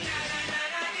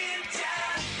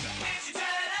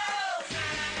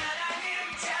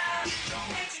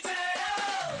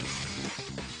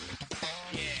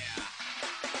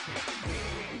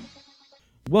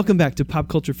Welcome back to Pop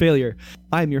Culture Failure.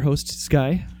 I'm your host,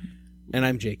 Sky. And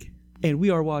I'm Jake. And we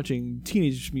are watching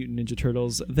Teenage Mutant Ninja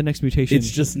Turtles, The Next Mutation. It's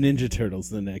just Ninja Turtles,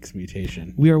 The Next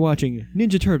Mutation. We are watching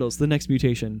Ninja Turtles, The Next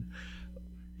Mutation.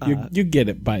 You get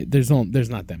it by... There's not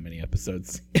that many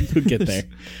episodes. You'll get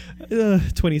there.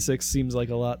 26 seems like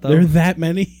a lot, though. There are that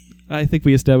many? I think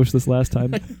we established this last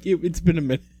time. It's been a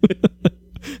minute.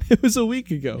 It was a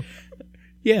week ago.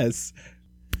 Yes.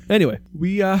 Anyway,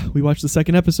 we watched the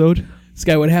second episode.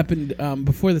 Sky, what happened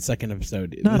before the second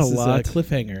episode? Not this a lot. Is a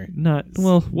cliffhanger.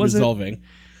 Was resolving. it?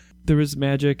 There was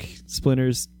magic.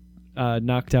 Splinter's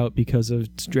knocked out because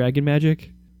of dragon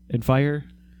magic and fire.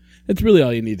 That's really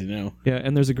all you need to know. Yeah,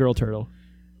 and there's a girl turtle.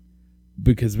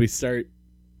 Because we start,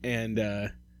 and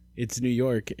it's New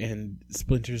York, and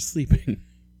Splinter's sleeping.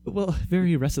 Well,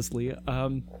 very restlessly.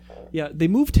 Yeah, they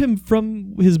moved him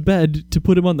from his bed to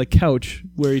put him on the couch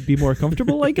where he'd be more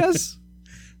comfortable, I guess.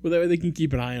 Well, that way they can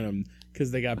keep an eye on him, because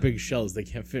they got big shells they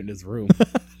can't fit in his room.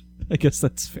 I guess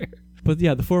that's fair. But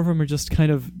yeah, the four of them are just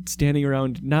kind of standing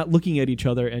around, not looking at each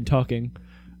other and talking.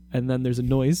 And then there's a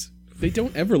noise. They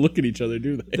don't ever look at each other,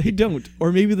 do they? They don't.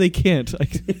 Or maybe they can't.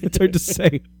 It's hard to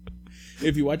say.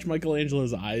 If you watch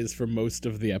Michelangelo's eyes for most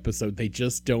of the episode, they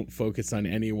just don't focus on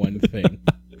any one thing.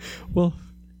 Well,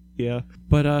 yeah.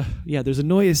 But yeah, there's a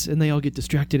noise, and they all get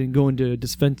distracted and go into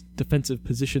defensive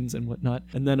positions and whatnot.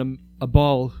 And then a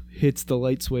ball hits the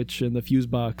light switch and the fuse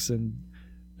box, and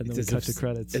then we cut to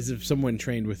credits. As if someone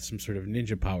trained with some sort of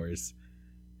ninja powers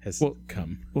has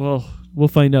come. Well, we'll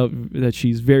find out that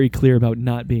she's very clear about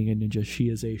not being a ninja. She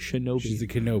is a shinobi. She's a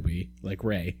Kenobi, like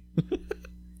Rey.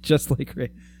 Just like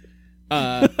Rey.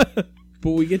 But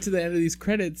we get to the end of these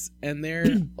credits, and they're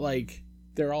like...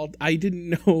 They're all... I didn't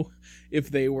know if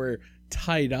they were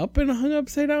tied up and hung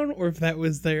upside down, or if that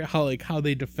was how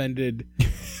they defended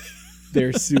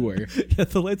their sewer. Yeah,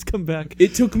 the lights come back.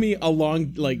 It took me a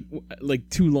long, like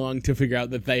too long to figure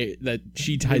out that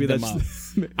she tied them up.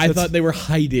 I thought they were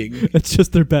hiding. That's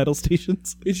just their battle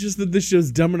stations. It's just that this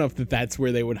show's dumb enough that that's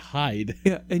where they would hide.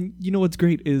 Yeah, and you know what's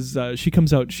great is she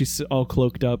comes out, she's all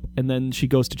cloaked up, and then she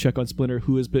goes to check on Splinter,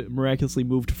 who has been miraculously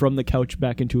moved from the couch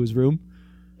back into his room.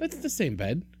 That's the same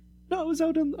bed. No, it was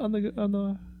out in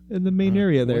the main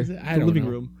area there, the living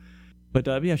room. But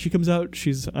yeah, she comes out.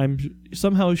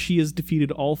 Somehow she has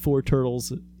defeated all four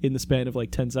turtles in the span of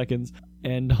like 10 seconds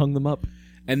and hung them up.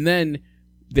 And then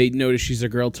they notice she's a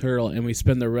girl turtle, and we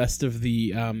spend the rest of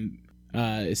the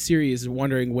series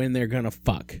wondering when they're gonna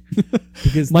fuck.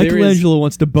 Because Michelangelo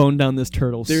wants to bone down this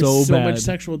turtle there's so bad. Much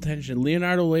sexual tension.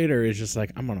 Leonardo later is just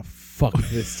like, I'm gonna fuck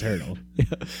this turtle. Yeah.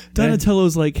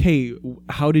 Donatello's like, hey,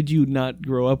 how did you not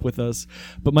grow up with us?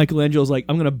 But Michelangelo's like,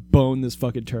 I'm gonna bone this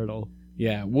fucking turtle.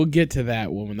 Yeah, we'll get to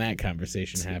that when that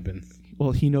conversation happens.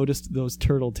 Well, he noticed those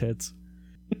turtle tits.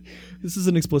 This is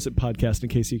an explicit podcast in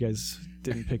case you guys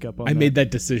didn't pick up on that. I made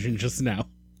that decision just now.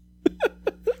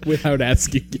 Without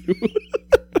asking you.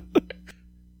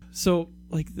 So,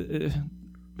 like,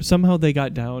 somehow they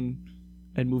got down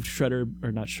and moved Shredder,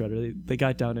 or not Shredder, they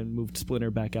got down and moved Splinter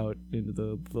back out into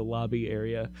the lobby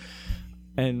area.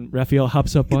 And Raphael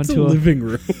hops up onto a living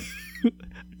room.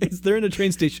 They're in a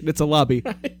train station. It's a lobby.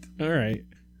 Right. All right.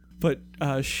 But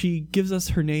she gives us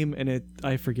her name, and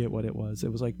I forget what it was.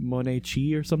 It was like Monet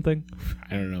Chi or something.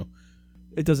 I don't know.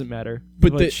 It doesn't matter.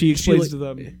 But she explains to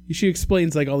them. She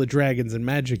explains like all the dragons and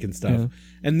magic and stuff. Yeah.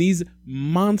 And these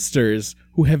monsters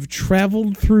who have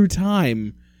traveled through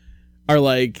time are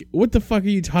like, what the fuck are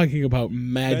you talking about?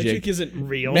 Magic isn't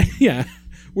real. Yeah.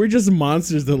 We're just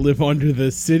monsters that live under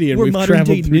the city, and we're we've modern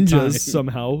traveled day through ninjas time.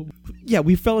 somehow. Yeah,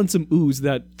 we fell in some ooze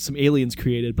that some aliens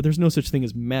created, but there's no such thing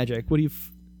as magic. What are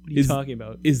you talking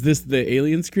about? Is this the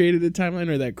aliens created a timeline,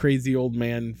 or that crazy old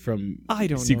man from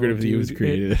Secret of the Ooze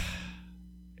created it?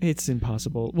 It's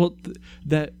impossible. Well,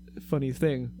 that funny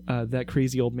thing, that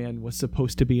crazy old man was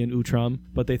supposed to be an Utram,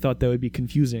 but they thought that would be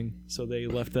confusing, so they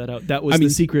left that out. That was the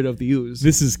secret of the ooze.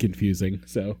 This is confusing,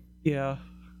 so... Yeah,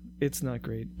 it's not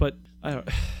great, but I don't...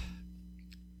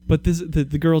 But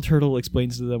the girl turtle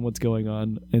explains to them what's going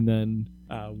on, and then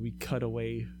we cut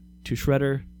away to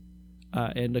Shredder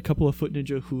and a couple of foot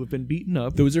ninja who have been beaten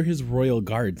up. Those are his royal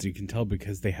guards, you can tell,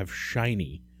 because they have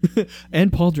shiny.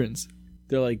 And pauldrons.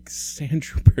 They're like sand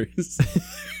troopers.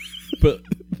 But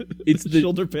it's the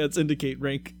shoulder pads indicate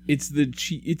rank. It's the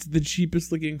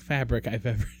cheapest looking fabric I've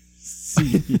ever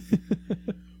seen.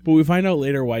 But we find out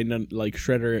later why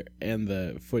Shredder and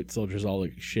the foot soldiers all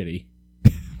look shitty.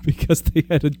 Because they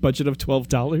had a budget of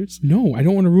 $12? No, I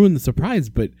don't want to ruin the surprise,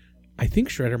 but I think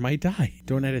Shredder might die.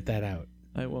 Don't edit that out.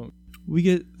 I won't. We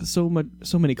get so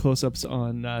many close-ups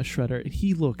on Shredder, and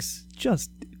he looks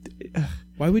just...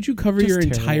 Why would you cover your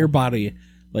entire body,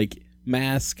 like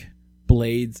mask,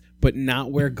 blades, but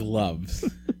not wear gloves.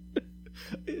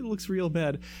 It looks real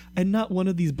bad. And not one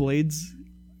of these blades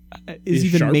Is is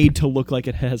even sharp? made to look like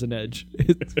it has an edge.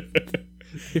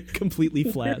 They're completely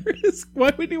flat.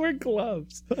 Why would he wear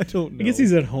gloves? I don't know. I guess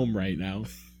he's at home right now.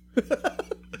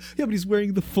 Yeah, but he's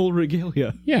wearing the full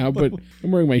regalia. Yeah, but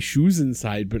I'm wearing my shoes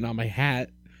inside, but not my hat.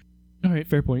 All right,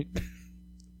 fair point.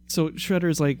 So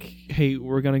Shredder's like, hey,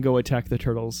 we're going to go attack the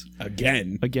turtles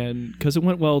Again. because it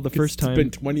went well the first time. It's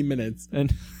been 20 minutes.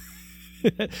 And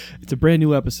it's a brand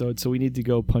new episode, so we need to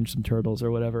go punch some turtles or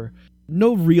whatever.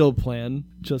 No real plan,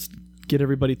 just get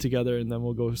everybody together and then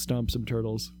we'll go stomp some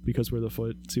turtles because we're the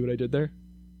foot. See what I did there?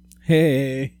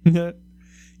 Hey.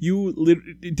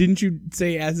 Didn't you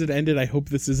say as it ended, I hope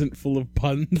this isn't full of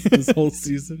puns this whole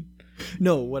season?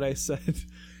 No, what I said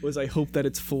was I hope that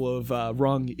it's full of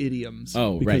wrong idioms.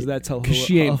 Oh, because right. that's how 'Cause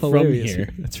she ain't from hilarious. here.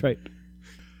 That's right.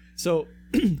 So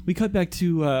we cut back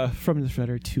to from the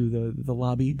Shredder to the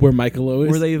lobby. Where Michelangelo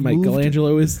is. Where they have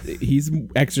Michelangelo is. He's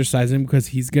exercising because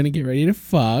he's gonna get ready to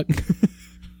fuck.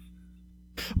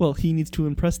 Well, he needs to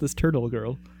impress this turtle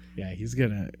girl. Yeah, he's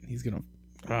gonna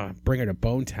bring her to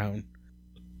Bone Town.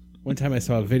 One time I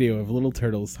saw a video of little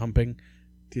turtles humping.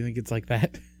 Do you think it's like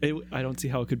that? I don't see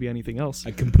how it could be anything else.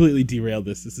 I completely derailed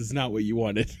this. This is not what you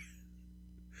wanted.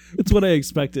 It's what I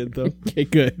expected, though. Okay,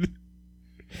 good.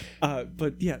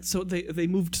 But yeah, so they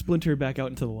moved Splinter back out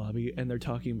into the lobby, and they're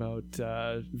talking about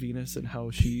Venus and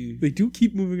how she. They do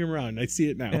keep moving around. I see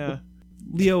it now. Yeah,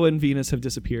 Leo and Venus have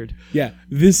disappeared. Yeah,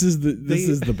 this is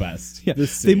the best. Yeah,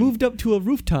 This they scene. moved up to a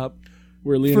rooftop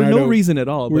where Leonardo, for no reason at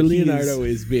all. Where but Leonardo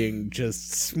is being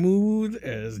just smooth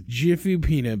as Jiffy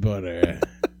peanut butter.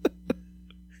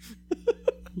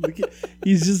 Look at,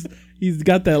 he's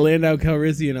got that Landau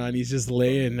Calrissian on. He's just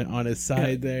laying on his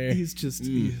side there. He's just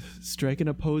striking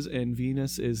a pose, and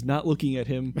Venus is not looking at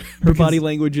him. Her body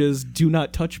language is, "Do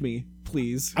not touch me,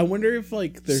 please." I wonder if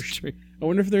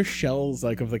their shells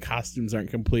like of the costumes aren't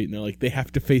complete, and they're like they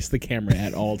have to face the camera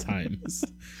at all times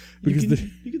because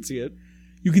you can see it.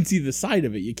 you can see the side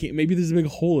of it. You can't. Maybe there's a big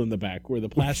hole in the back where the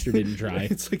plaster didn't dry.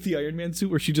 It's like the Iron Man suit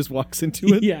where she just walks into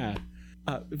it. Yeah.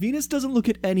 Venus doesn't look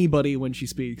at anybody when she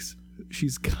speaks.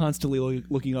 She's constantly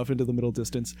looking off into the middle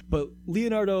distance. But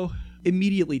Leonardo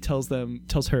immediately tells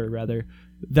her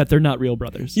that they're not real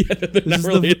brothers. Yeah, they're not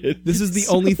related. This is the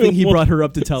only thing he brought her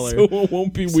up to tell her. So it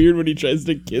won't be weird when he tries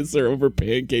to kiss her over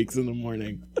pancakes in the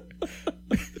morning.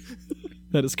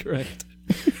 That is correct.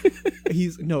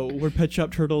 We're Pet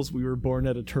Shop Turtles. We were born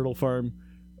at a turtle farm.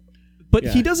 But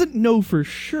Yeah. he doesn't know for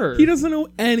sure. He doesn't know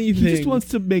anything. He just wants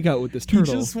to make out with this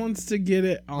turtle. He just wants to get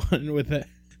it on with it.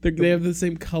 They have the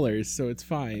same colors, so it's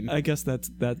fine. I guess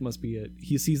that must be it.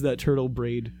 He sees that turtle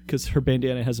braid because her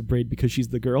bandana has a braid because she's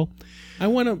the girl. I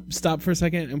want to stop for a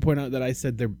second and point out that I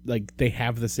said they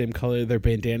have the same color. Their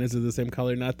bandanas are the same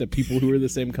color. Not that people who are the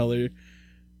same color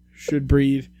should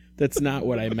breed. That's not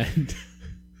what I meant.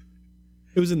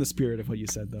 It was in the spirit of what you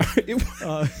said, though.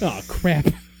 Oh crap!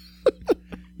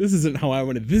 This isn't how I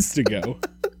wanted this to go.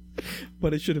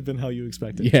 But it should have been how you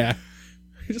expected. Yeah,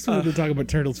 I just wanted to talk about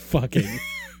turtles fucking.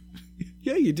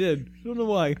 Yeah, you did. I don't know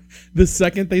why. The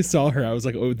second they saw her, I was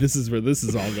like, "Oh, this is where this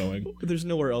is all going." There's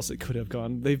nowhere else it could have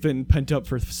gone. They've been pent up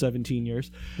for 17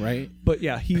 years. Right? But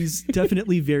yeah, he's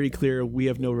definitely very clear. We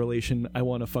have no relation. I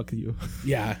want to fuck you.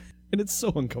 Yeah. And it's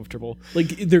so uncomfortable. Like,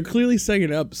 they're clearly setting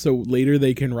it up so later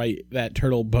they can write that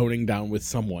turtle boning down with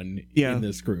someone in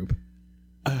this group.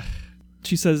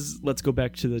 She says, let's go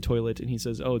back to the toilet. And he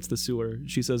says, oh, it's the sewer.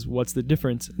 She says, what's the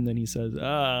difference? And then he says,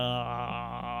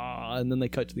 and then they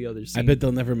cut to the other scene. I bet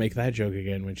they'll never make that joke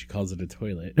again when she calls it a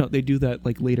toilet. No, they do that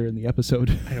like later in the episode.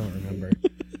 I don't remember.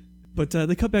 But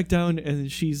they cut back down and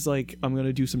she's like, I'm going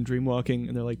to do some dream walking.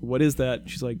 And they're like, what is that?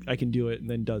 She's like, I can do it. And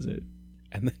then does it.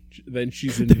 And then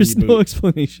she's in There's reboot. no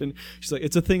explanation. She's like,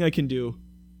 it's a thing I can do.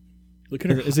 Look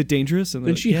at her. Is it dangerous? And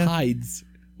Then they're she like, yeah. hides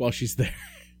while she's there.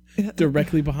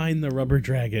 Directly behind the rubber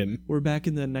dragon. We're back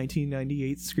in the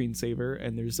 1998 screensaver,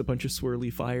 and there's a bunch of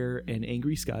swirly fire and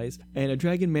angry skies, and a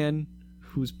dragon man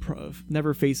who's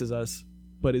never faces us,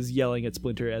 but is yelling at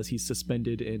Splinter as he's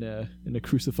suspended in a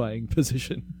crucifying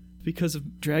position. Because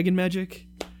of dragon magic,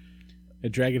 A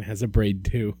dragon has a braid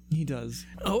too. he does.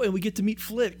 Oh, and we get to meet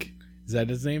Flick. Is that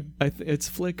his name? It's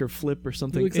Flick or Flip or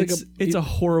something. It looks It's a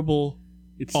horrible,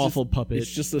 awful puppet.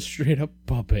 It's just a straight up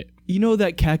puppet. You know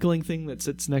that cackling thing that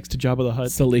sits next to Jabba the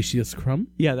Hutt? Salacious Crumb?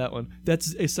 Yeah, that one.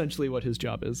 That's essentially what his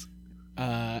job is.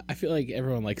 I feel like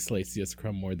everyone likes Salacious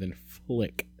Crumb more than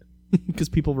Flick. Because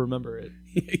people remember it.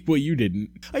 Well, you didn't.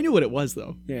 I knew what it was,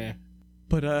 though. Yeah.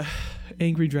 But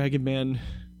Angry Dragon Man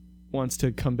wants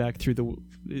to come back through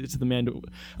to the man.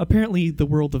 Apparently, the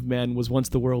world of man was once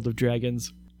the world of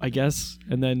dragons, I guess,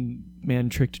 and then man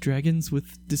tricked dragons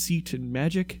with deceit and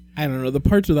magic. I don't know. The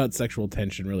parts without sexual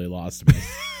tension really lost me.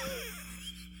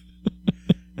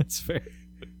 That's fair.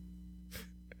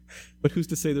 But who's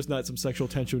to say there's not some sexual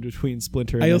tension between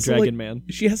Splinter and the Dragon Man?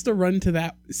 She has to run to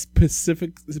that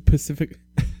specific.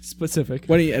 Specific.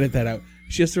 Why don't you edit that out?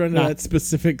 She has to run to that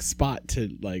specific spot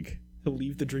to like to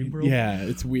leave the dream world. Yeah,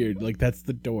 it's weird. Like that's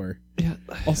the door. Yeah.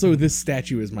 Also, this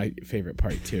statue is my favorite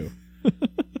part too,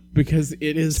 because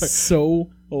it is so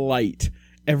light.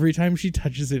 Every time she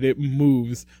touches it, it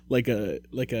moves like a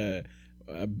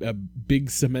big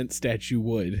cement statue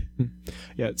would.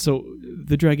 Yeah, so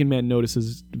the Dragon Man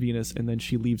notices Venus, and then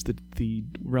she leaves the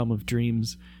realm of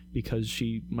dreams because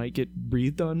she might get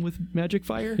breathed on with magic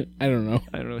fire. I don't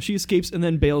know. She escapes and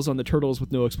then bails on the turtles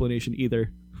with no explanation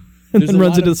either. And then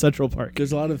runs into the Central Park.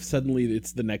 There's a lot of suddenly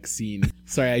it's the next scene.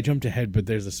 Sorry, I jumped ahead, but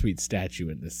there's a sweet statue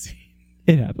in this scene.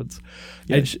 It happens.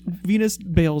 Yeah, Venus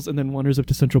bails and then wanders up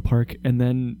to Central Park and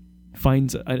then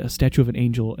finds a statue of an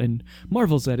angel and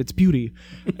marvels at its beauty.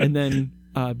 And then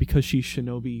because she's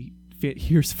shinobi,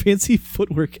 hears fancy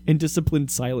footwork and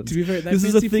disciplined silence. To be fair, this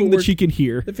is a thing that she can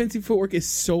hear. The fancy footwork is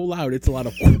so loud. It's a lot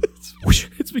of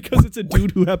It's because it's a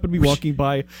dude who happened to be walking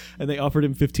by and they offered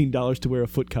him $15 to wear a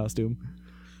foot costume.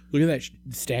 Look at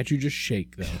that statue just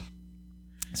shake,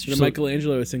 though.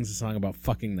 Michelangelo sings a song about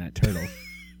fucking that turtle.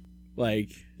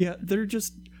 Like, yeah,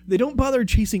 they don't bother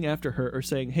chasing after her or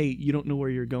saying, hey, you don't know where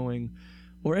you're going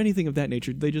or anything of that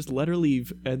nature. They just let her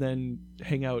leave and then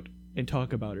hang out and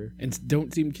talk about her. And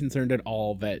don't seem concerned at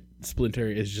all that Splinter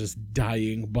is just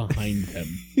dying behind them.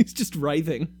 He's just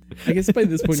writhing. I guess by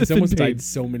this point, he's almost died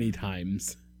so many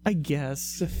times. I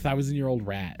guess. It's a 1,000-year-old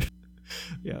rat.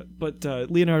 Yeah, but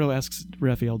Leonardo asks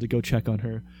Raphael to go check on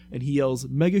her, and he yells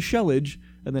 "Mega Shellage,"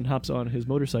 and then hops on his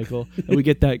motorcycle, and we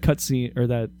get that cutscene or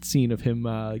that scene of him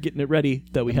getting it ready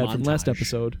that we had from last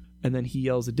episode. And then he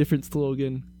yells a different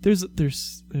slogan.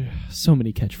 There's so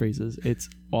many catchphrases. It's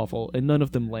awful, and none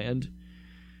of them land.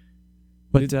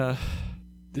 But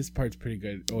this part's pretty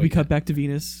good. We cut back to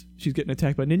Venus. She's getting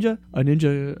attacked by a ninja. A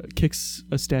ninja kicks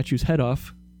a statue's head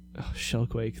off. Oh,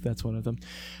 Shellquake, that's one of them.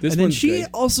 And then she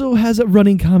also has a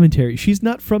running commentary. She's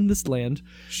not from this land,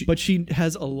 but she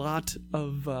has a lot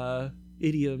of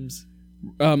idioms.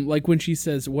 Like when she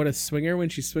says, what a swinger, when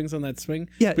she swings on that swing.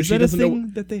 Yeah, but is she that doesn't a thing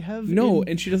know, that they have? No,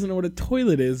 and she doesn't know what a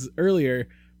toilet is earlier,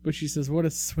 but she says, what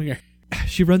a swinger.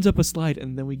 She runs up a slide,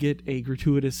 and then we get a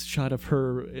gratuitous shot of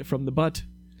her from the butt.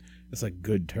 It's like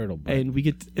good turtle butt. And we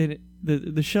get...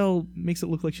 The shell makes it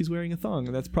look like she's wearing a thong,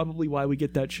 and that's probably why we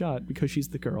get that shot, because she's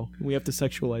the girl, and we have to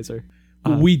sexualize her.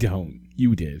 We don't.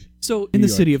 You did. So, in the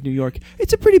city of New York,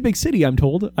 it's a pretty big city, I'm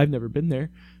told. I've never been there,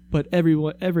 but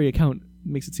every account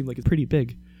makes it seem like it's pretty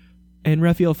big. And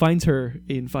Raphael finds her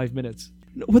in 5 minutes.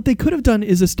 What they could have done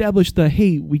is establish the,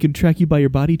 hey, we can track you by your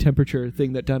body temperature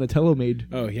thing that Donatello made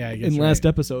in last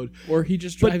episode. Or he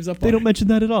just drives up on her. They don't mention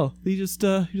that at all. He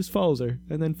just follows her,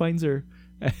 and then finds her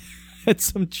at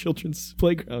some children's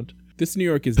playground. This New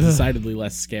York is decidedly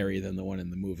less scary than the one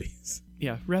in the movies.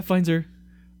 Yeah, Raph finds her.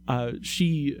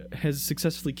 She has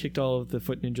successfully kicked all of the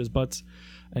foot ninjas' butts,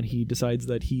 and he decides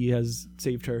that he has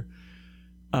saved her.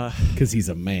 Because he's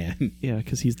a man. Yeah,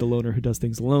 because he's the loner who does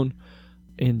things alone.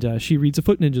 And she reads a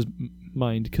foot ninja's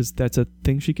mind, because that's a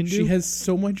thing she can do. She has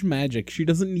so much magic. She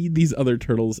doesn't need these other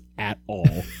turtles at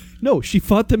all. No, she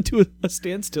fought them to a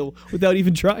standstill without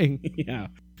even trying. Yeah.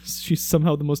 She's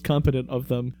somehow the most competent of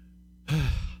them.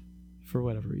 For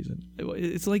whatever reason.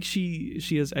 It's like she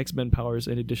has X-Men powers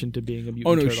in addition to being a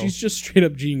mutant turtle. She's just straight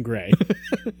up Jean Grey.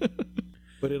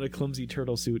 But in a clumsy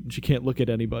turtle suit, and she can't look at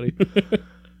anybody.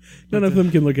 None of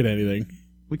them can look at anything.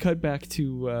 We cut back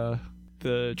to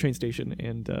the train station,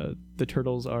 and the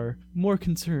turtles are more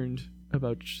concerned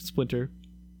about Splinter.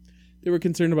 They were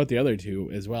concerned about the other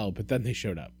two as well, but then they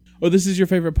showed up. Oh, this is your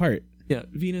favorite part. Yeah,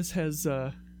 Venus has...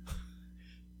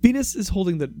 Venus is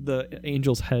holding the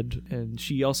angel's head, and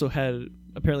she also had...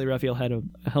 Apparently, Raphael had a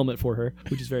helmet for her,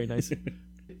 which is very nice.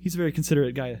 He's a very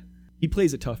considerate guy. He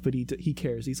plays it tough, but he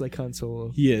cares. He's like Han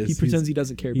Solo. He is. He pretends he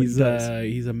doesn't care, but he does.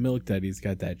 He's a milk dud. He's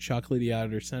got that chocolatey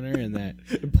outer center and that...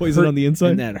 and poison on the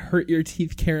inside? And that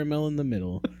hurt-your-teeth caramel in the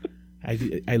middle.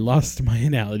 I lost my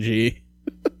analogy.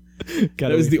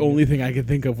 That was the only thing I could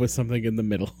think of with something in the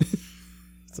middle.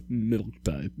 It's a milk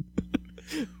dud.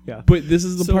 Yeah. But this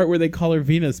is the part where they call her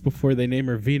Venus before they name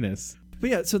her Venus. But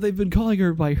yeah, so they've been calling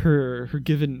her by her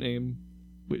given name,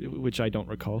 which I don't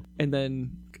recall. And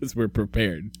then... Because we're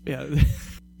prepared. Yeah.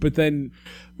 But then...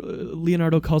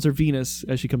 Leonardo calls her Venus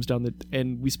as she comes down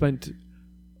and we spent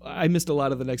I missed a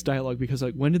lot of the next dialogue because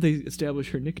like when did they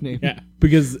establish her nickname? Yeah,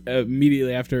 because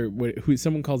immediately after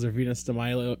someone calls her Venus de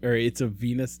Milo, or it's a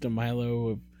Venus de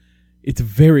Milo. It's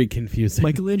very confusing.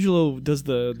 Michelangelo does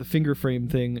the finger frame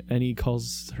thing, and he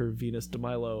calls her Venus de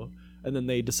Milo, and then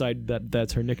they decide that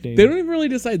that's her nickname. They don't even really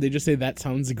decide. They just say that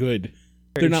sounds good.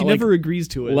 They're not she like, never agrees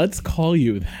to it. Let's call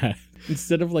you that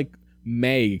instead of like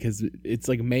May, because it's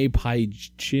like May Pai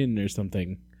Chin or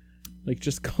something. Like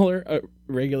just call her a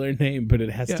regular name, but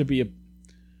it has to be a.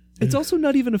 It's also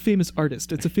not even a famous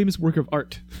artist. It's a famous work of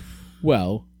art.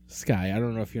 Well, Sky, I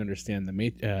don't know if you understand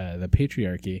the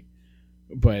patriarchy.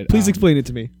 But please explain it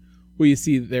to me. Well, you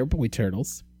see, they're boy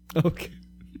turtles. Okay.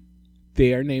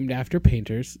 They are named after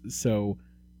painters, so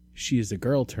she is a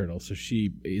girl turtle, so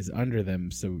she is under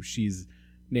them, so she's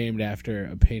named after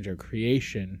a painter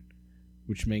creation,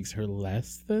 which makes her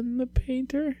less than the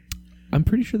painter. I'm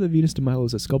pretty sure that Venus de Milo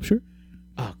is a sculpture.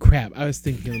 Oh, crap. I was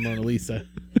thinking of Mona Lisa.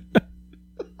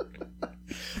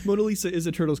 Mona Lisa is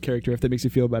a Turtles character, if that makes you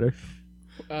feel better.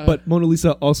 But Mona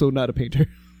Lisa also not a painter.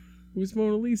 Who's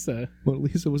Mona Lisa? Mona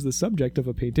Lisa was the subject of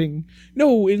a painting.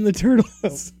 No, in the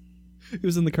Turtles. It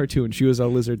was in the cartoon. She was a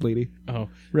lizard lady. Oh,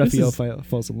 Raphael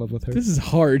falls in love with her. This is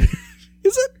hard.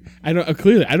 Is it? I don't.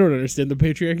 Clearly, I don't understand the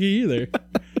patriarchy either.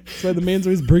 That's why the man's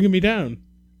always bringing me down.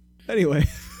 Anyway,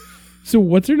 so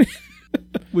what's her name?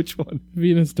 Which one?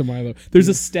 Venus de Milo. There's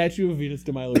a statue of Venus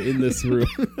de Milo in this room.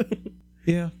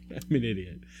 Yeah, I'm an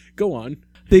idiot. Go on.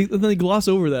 They gloss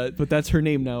over that, but that's her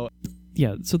name now.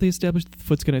 Yeah, so they established that the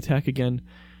Foot's going to attack again,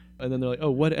 and then they're like,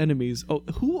 oh, what enemies? Oh,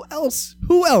 who else?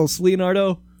 Who else,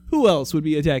 Leonardo? Who else would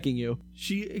be attacking you?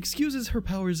 She excuses her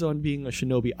powers on being a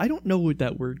shinobi. I don't know what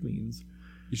that word means.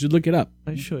 You should look it up.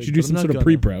 I should. You should do some sort of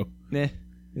pre-pro. Nah,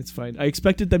 it's fine. I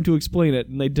expected them to explain it,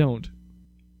 and they don't.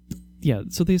 Yeah,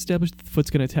 so they established that the Foot's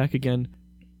going to attack again.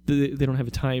 They don't have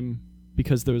a time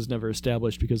because there was never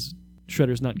established because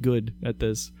Shredder's not good at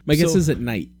this. My guess is at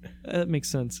night. That makes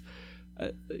sense.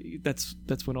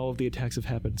 That's when all of the attacks have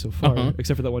happened so far,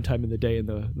 except for that one time in the day in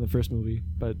the first movie.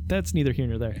 But that's neither here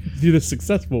nor there. The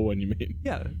successful one, you mean?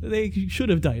 Yeah, they should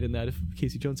have died in that if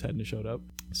Casey Jones hadn't showed up.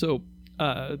 So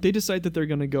they decide that they're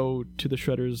going to go to the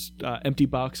Shredder's empty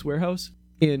box warehouse,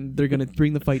 and they're going to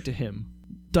bring the fight to him.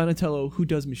 Donatello, who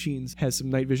does machines, has some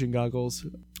night vision goggles,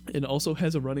 and also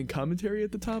has a running commentary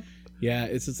at the top. Yeah,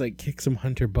 it's just like kick some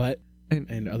hunter butt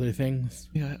and other things.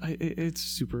 Yeah, it's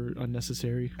super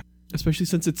unnecessary. Especially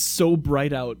since it's so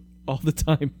bright out all the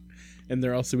time. And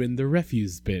they're also in the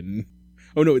refuse bin.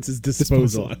 Oh no, it says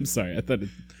disposal. I'm sorry, I thought it...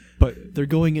 But they're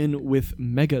going in with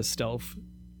mega stealth.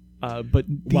 But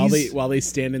while they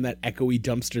stand in that echoey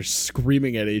dumpster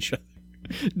screaming at each other.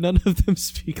 None of them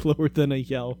speak lower than a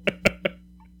yell.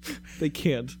 They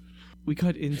can't. We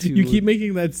cut into... You keep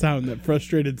making that sound, that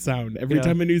frustrated sound. Every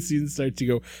time a new scene starts,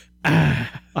 you go,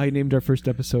 ah. I named our first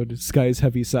episode Sky's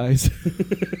Heavy Sighs.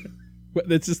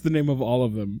 That's just the name of all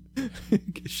of them.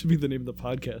 It should be the name of the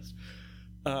podcast.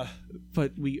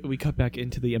 But we cut back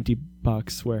into the empty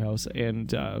box warehouse,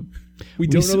 and we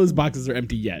don't know those boxes are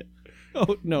empty yet.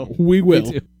 Oh no, we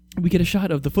will. We get a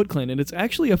shot of the Foot Clan, and it's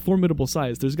actually a formidable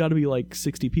size. There's got to be like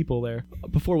 60 people there.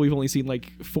 Before we've only seen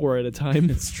like 4 at a time.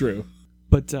 It's true.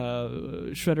 But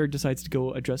Shredder decides to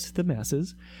go address the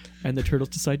masses, and the turtles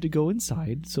decide to go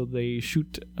inside. So they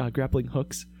shoot grappling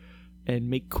hooks and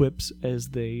make quips as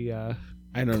they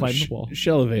climb the wall.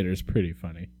 Shell-evator is pretty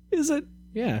funny. Is it?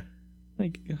 Yeah.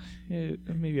 Like,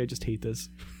 maybe I just hate this.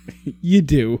 You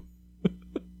do.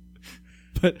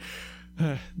 But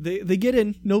they get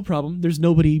in, no problem. There's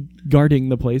nobody guarding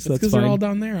the place. That's because fine. They're all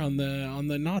down there on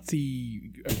the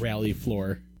Nazi rally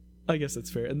floor. I guess that's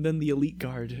fair. And then the elite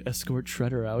guard escort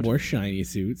Shredder out. More shiny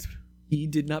suits. He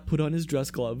did not put on his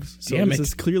dress gloves, so Damn this it.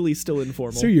 is clearly still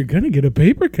informal. So you're gonna get a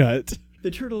paper cut.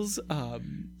 The turtles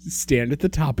stand at the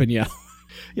top and yell.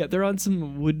 Yeah, they're on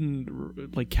some wooden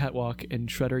like catwalk, and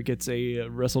Shredder gets a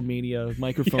WrestleMania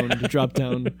microphone to drop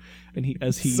down,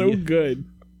 and so good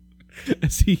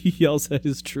as he yells at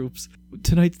his troops.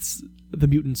 Tonight's the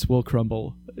mutants will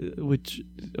crumble, which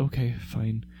okay,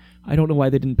 fine. I don't know why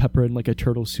they didn't pepper in like a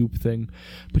turtle soup thing,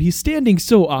 but he's standing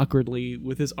so awkwardly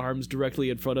with his arms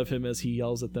directly in front of him as he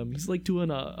yells at them. He's like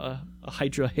doing a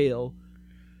Hydra hail.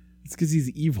 It's because he's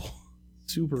evil.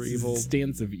 Super evil.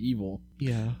 Stance of evil.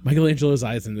 Yeah. Michelangelo's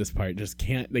eyes in this part just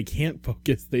can't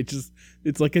focus.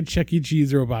 It's like a Chuck E.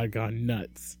 Cheese robot gone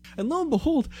nuts. And lo and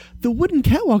behold, the wooden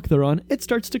catwalk they're on, it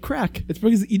starts to crack. It's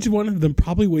because each one of them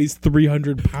probably weighs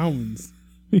 300 pounds.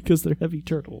 Because they're heavy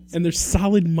turtles. And they're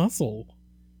solid muscle.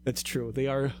 That's true. They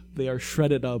are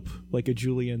shredded up like a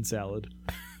julienne salad.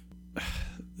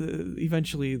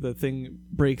 eventually the thing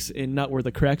breaks in not where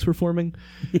the cracks were forming,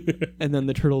 and then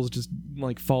the turtles just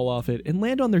like fall off it and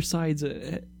land on their sides.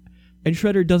 And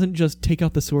Shredder doesn't just take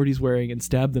out the sword he's wearing and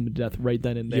stab them to death right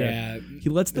then and there. Yeah, he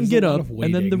lets them get up,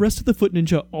 and then the rest of the Foot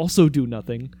Ninja also do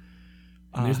nothing.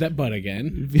 There's that butt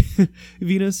again.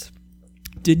 Venus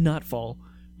did not fall.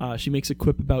 She makes a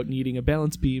quip about needing a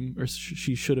balance beam, or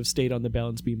she should have stayed on the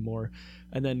balance beam more,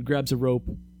 and then grabs a rope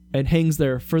and hangs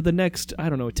there for the next,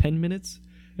 10 minutes,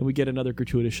 and we get another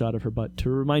gratuitous shot of her butt to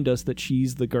remind us that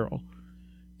she's the girl.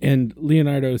 And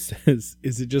Leonardo says,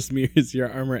 "Is it just me or is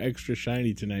your armor extra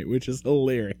shiny tonight?" Which is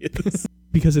hilarious.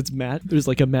 Because it's matte. There's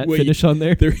like a matte finish on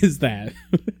there. There is that.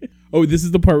 Oh, this is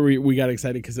the part where we got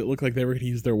excited because it looked like they were going to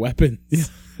use their weapons. Yeah.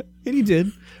 And he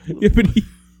did. Yeah, but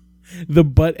the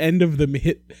butt end of them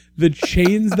hit the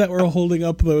chains that were holding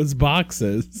up those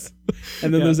boxes.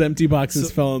 And then those empty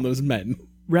boxes fell on those men.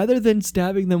 Rather than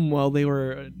stabbing them while they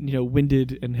were,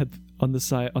 winded and had on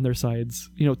their sides,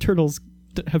 turtles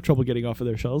have trouble getting off of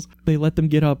their shells. They let them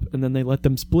get up, and then they let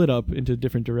them split up into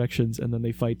different directions, and then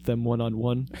they fight them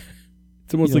one-on-one.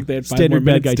 It's almost like they had 5 standard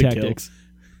more bad guy minutes to tactics.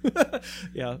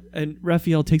 Yeah, and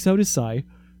Raphael takes out his sai,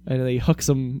 and they huck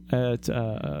some at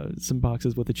some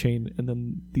boxes with a chain, and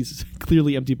then these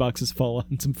clearly empty boxes fall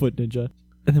on some Foot Ninja.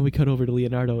 And then we cut over to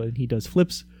Leonardo, and he does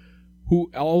flips.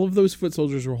 All of those foot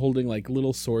soldiers were holding like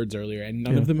little swords earlier, and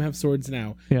none of them have swords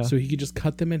now. Yeah. So he could just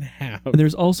cut them in half. And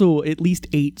there's also at least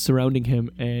 8 surrounding him,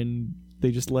 and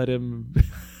they just let him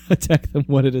attack them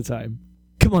one at a time.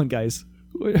 Come on, guys.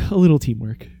 A little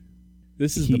teamwork.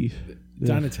 This is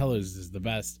Donatello's is the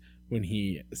best when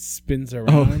he spins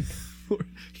around.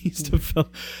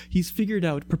 He's figured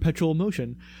out perpetual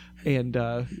motion and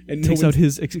takes out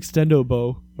his extendo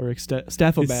bow, or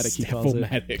staphomatic, he calls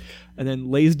it, and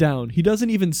then lays down. He doesn't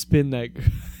even spin that.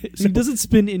 He doesn't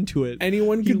spin into it.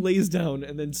 He lays down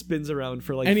and then spins around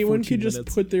for like 14 minutes. Anyone could just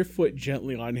put their foot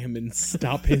gently on him and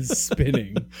stop his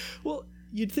spinning. Well,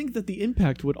 you'd think that the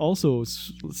impact would also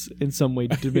in some way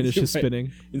diminish his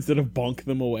spinning. Instead of bonk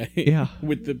them away. Yeah.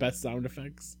 With the best sound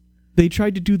effects. They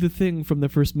tried to do the thing from the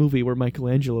first movie where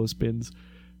Michelangelo spins,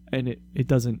 and it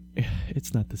doesn't.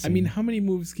 It's not the same. I mean, how many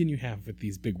moves can you have with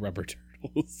these big rubber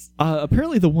turtles?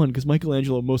 Apparently the one, because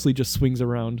Michelangelo mostly just swings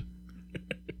around.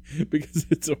 Because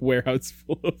it's a warehouse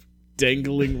full of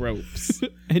dangling ropes.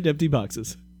 And empty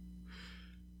boxes.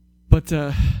 But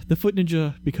the Foot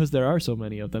Ninja, because there are so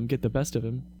many of them, get the best of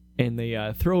him, and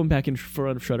they throw him back in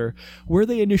front of Shredder, where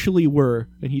they initially were,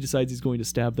 and he decides he's going to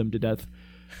stab them to death.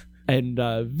 And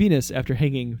Venus, after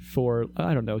hanging for,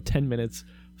 10 minutes,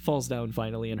 falls down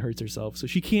finally and hurts herself. So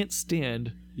she can't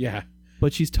stand. Yeah.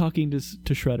 But she's talking to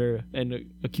Shredder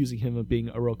and accusing him of being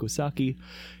Orokusaki.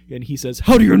 And he says,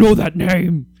 "How do you know that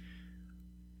name?"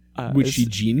 Which she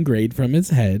Jean Greyed from his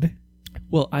head.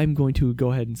 Well, I'm going to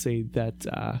go ahead and say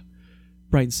that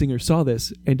Bryan Singer saw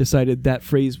this and decided that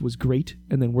phrase was great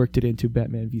and then worked it into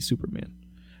Batman v Superman.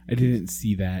 I didn't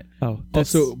see that. Oh,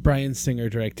 also, Bryan Singer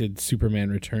directed Superman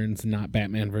Returns, not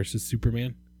Batman versus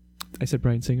Superman. I said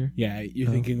Bryan Singer? Yeah, you're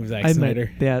thinking of Zack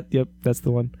Snyder. Yep, that's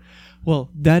the one. Well,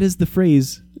 that is the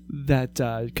phrase that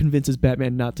convinces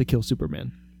Batman not to kill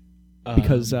Superman.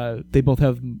 Because they both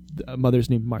have mothers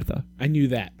named Martha. I knew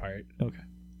that part. Okay.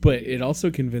 But it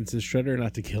also convinces Shredder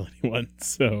not to kill anyone,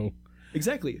 so...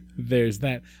 Exactly. There's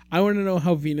that. I want to know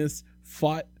how Venus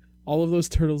fought all of those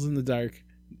turtles in the dark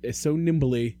so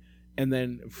nimbly, and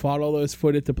then fought all those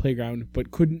foot at the playground,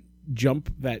 but couldn't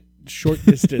jump that short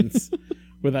distance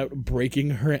without breaking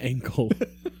her ankle.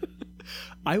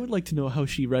 I would like to know how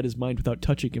she read his mind without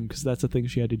touching him, because that's a thing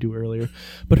she had to do earlier.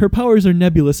 But her powers are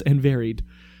nebulous and varied.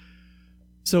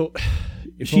 So,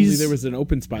 if only there was an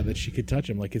open spot that she could touch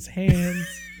him, like his hands.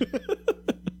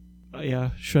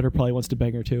 Yeah, Shredder probably wants to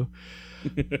bang her too.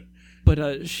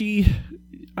 But she,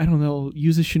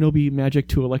 uses shinobi magic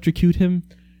to electrocute him.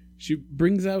 She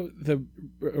brings out the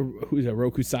who's a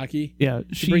Rokusaki. Yeah,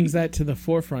 she brings that to the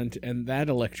forefront, and that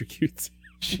electrocutes.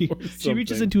 She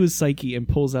reaches into his psyche and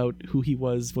pulls out who he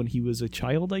was when he was a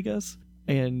child, I guess,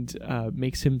 and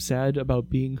makes him sad about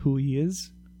being who he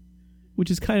is,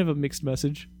 which is kind of a mixed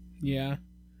message. Yeah,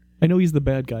 I know he's the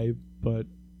bad guy, but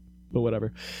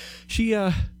whatever. She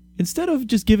instead of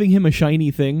just giving him a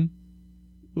shiny thing,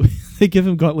 they give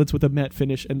him gauntlets with a matte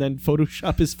finish and then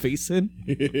Photoshop his face in.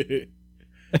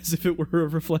 As if it were a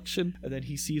reflection. And then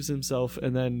he sees himself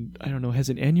and then, has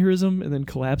an aneurysm and then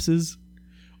collapses.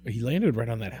 He landed right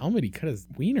on that helmet. He cut his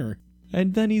wiener.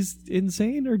 And then he's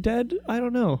insane or dead? I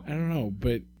don't know,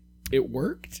 but it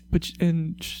worked.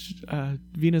 And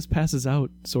Venus passes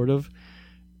out, sort of.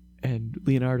 And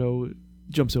Leonardo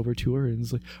jumps over to her and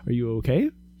is like, "Are you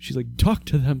okay?" she's like, talk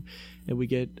to them. And we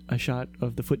get a shot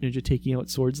of the Foot Ninja taking out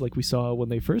swords like we saw when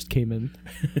they first came in.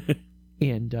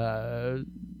 And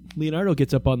Leonardo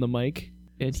gets up on the mic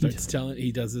and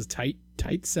he does his tight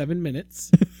 7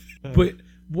 minutes. But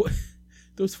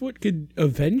those Foot could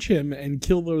avenge him and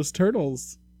kill those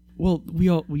turtles. Well,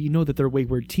 we know that they're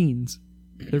wayward teens.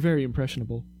 They're very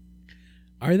impressionable.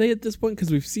 Are they at this point? Because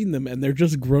we've seen them, and they're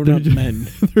just grown-up men.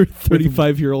 They're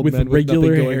 35-year-old with men regular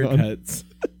with regular haircuts.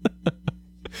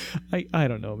 I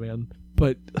don't know, man.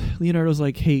 But Leonardo's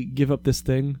like, hey, give up this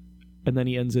thing. And then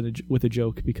he ends with a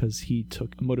joke because he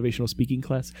took a motivational speaking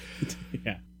class.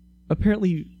 Yeah.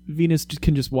 Apparently, Venus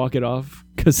can just walk it off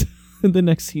because in the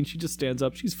next scene, she just stands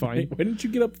up. She's fine. Why didn't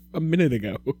you get up a minute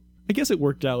ago? I guess it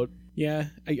worked out. Yeah.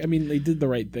 I mean, they did the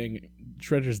right thing.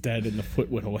 Shredder's dead and the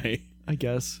Foot went away. I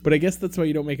guess. But I guess that's why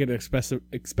you don't make an expensive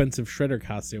Shredder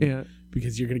costume. Yeah.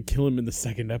 Because you're going to kill him in the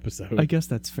second episode. I guess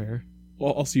that's fair.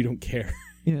 Well, also, you don't care.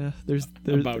 Yeah, there's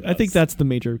About I think us. that's the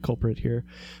major culprit here.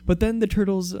 But then the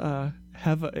turtles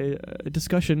have a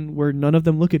discussion where none of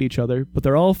them look at each other, but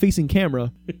they're all facing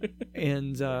camera.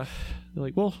 And they're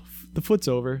like, well, the Foot's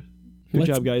over. Good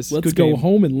job, guys. Let's Good go game.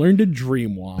 home and learn to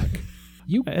dream walk.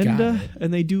 You got it.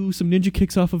 And they do some ninja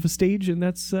kicks off of a stage, and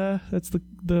that's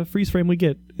the freeze frame we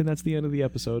get, and that's the end of the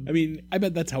episode. I mean, I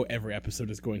bet that's how every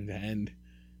episode is going to end.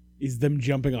 Is them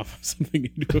jumping off of something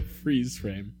into a freeze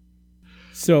frame.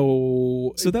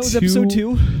 So that was episode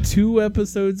 2. 2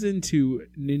 episodes into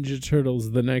Ninja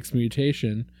Turtles: The Next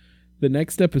Mutation. The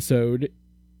next episode,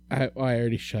 I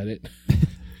already shut it.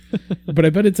 But I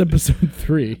bet it's episode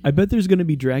 3. I bet there's going to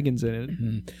be dragons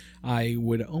in it. I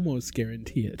would almost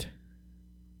guarantee it.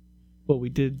 Well, we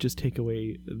did just take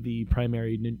away the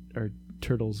primary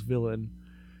Turtles villain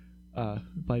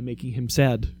by making him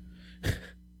sad.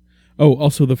 Oh,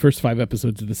 also the first 5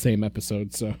 episodes are the same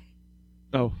episode, so...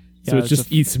 Oh. So it's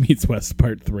just East Meets West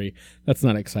Part 3. That's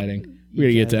not exciting. We're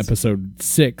going to get to episode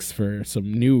 6 for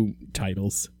some new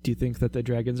titles. Do you think that the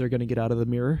dragons are going to get out of the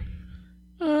mirror?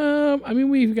 I mean,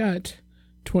 we've got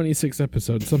 26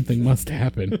 episodes. Something must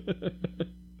happen.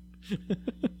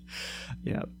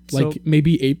 Yeah. Like, so,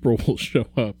 maybe April will show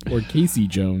up, or Casey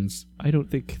Jones. I don't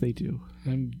think they do.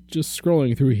 I'm just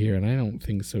scrolling through here, and I don't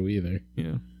think so either.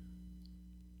 Yeah.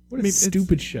 What a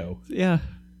stupid show. Yeah.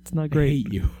 It's not great. I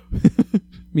hate you.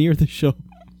 Me or the show?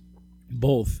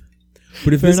 Both.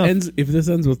 But if this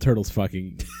ends with turtles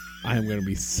fucking, I am going to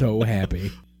be so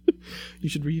happy. You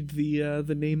should read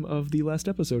the name of the last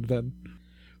episode then.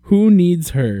 Who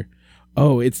needs her?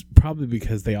 Oh, it's probably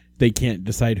because they can't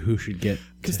decide who should get.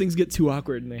 Because things get too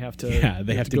awkward and they have to. Yeah,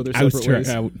 they have to go their oust separate her ways.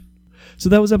 out. So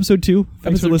that was episode 2.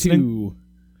 Thanks for listening.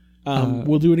 2.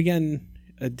 We'll do it again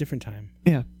a different time.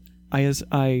 Yeah.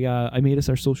 I made us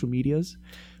our social medias.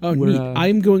 Oh, neat.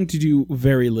 I'm going to do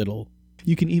very little.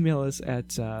 You can email us at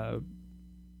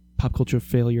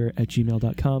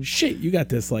popculturefailure@gmail.com. Shit, you got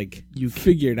this you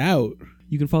figured out.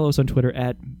 You can follow us on Twitter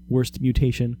at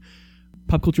worstmutation.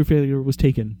 Pop Culture Failure was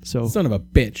taken, so Son of a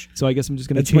bitch. So I guess I'm just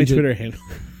going to change change my Twitter handle.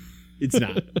 It's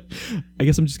not. I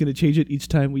guess I'm just going to change it each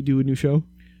time we do a new show.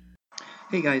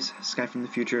 Hey guys, Sky from the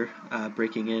future,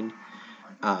 breaking in.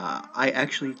 I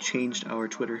actually changed our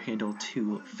Twitter handle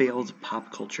to Failed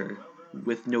Pop Culture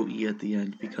with no E at the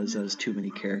end because there's too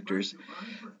many characters.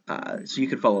 So you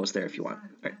can follow us there if you want. All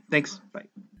right, thanks. Bye.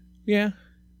 Yeah.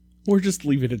 Or just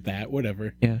leave it at that.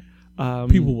 Whatever. Yeah.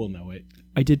 People will know it.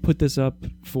 I did put this up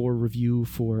for review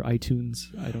for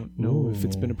iTunes. I don't know if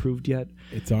it's been approved yet.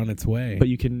 It's on its way. But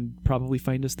you can probably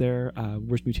find us there.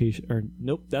 Worst Mutation, or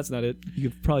nope, that's not it. You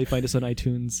can probably find us on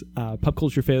iTunes. Pop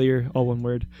Culture Failure, all one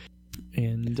word.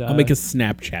 And I'll make a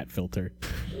Snapchat filter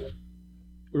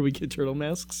where we get turtle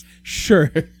masks. Sure.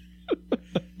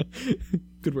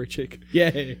 Good work, Chick.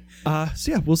 Yay.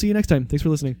 So yeah, we'll see you next time. Thanks for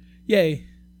listening. Yay.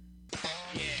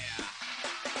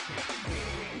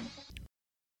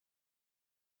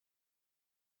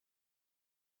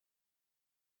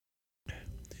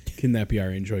 Can that be our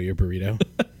enjoy your burrito?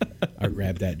 Our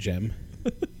grab that gem?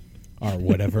 Or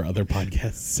whatever other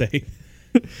podcasts say?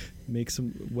 Make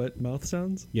some wet mouth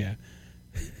sounds? Yeah.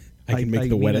 I can make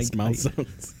the wettest mouth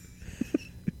sounds.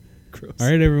 Gross. All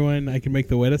right, everyone. I can make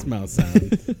the wettest mouth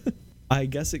sound. I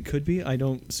guess it could be. I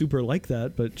don't super like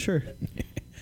that, but sure.